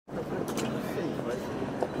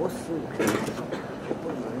我15K， 不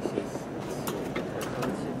能写17，刚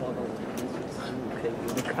气报到我能写15K， 有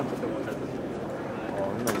点看不懂它是。哦，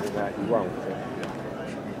那你大概15000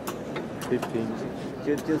 15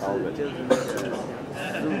就是那个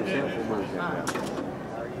15,000幅嘛。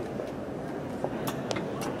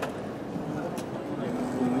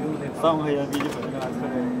上回的笔记本拿出来，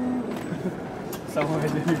上回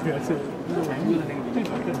的那个是便宜的那个笔记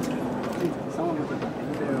本，3万块钱，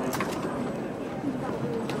这样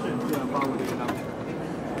85这个档。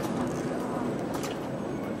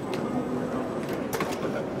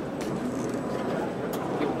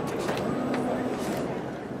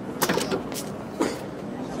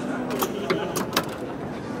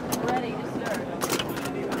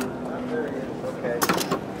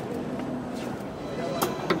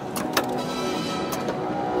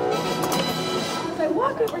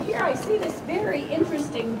Over here, I see this very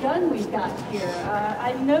interesting gun we've got here.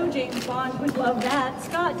 I know James Bond would love that.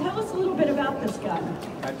 Scott, tell us a little bit about this gun.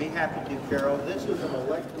 I'd be happy to, Carol. This is an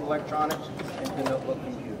electronics and notebook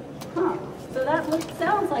computer. Huh. So that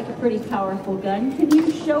sounds like a pretty powerful gun. Can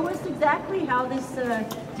you show us exactly how this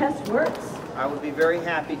test works? I would be very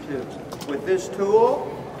happy to. With this tool,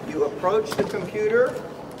 you approach the computer,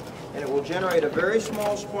 and it will generate a very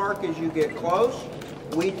small spark as you get close.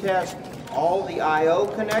 We test all the I/O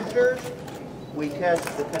connectors. We test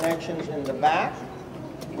the connections in the back.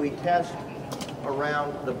 We test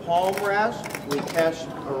around the palm rest. We test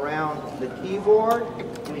around the keyboard.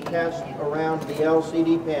 We test around the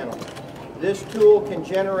LCD panel. This tool can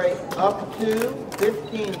generate up to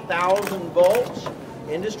 15,000 volts.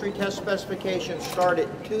 Industry test specifications start at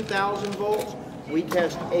 2,000 volts. We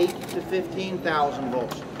test 8,000 to 15,000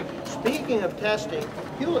 volts. Speaking of testing,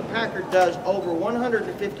 Hewlett-Packard does over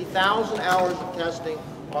 150,000 hours of testing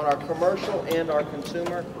on our commercial and our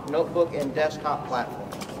consumer notebook and desktop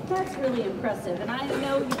platforms. That's really impressive, and I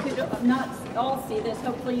know you could not all see this.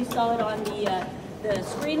 Hopefully you saw it on the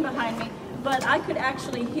screen behind me, but I could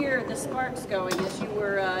actually hear the sparks going as you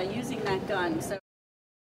were using that gun. So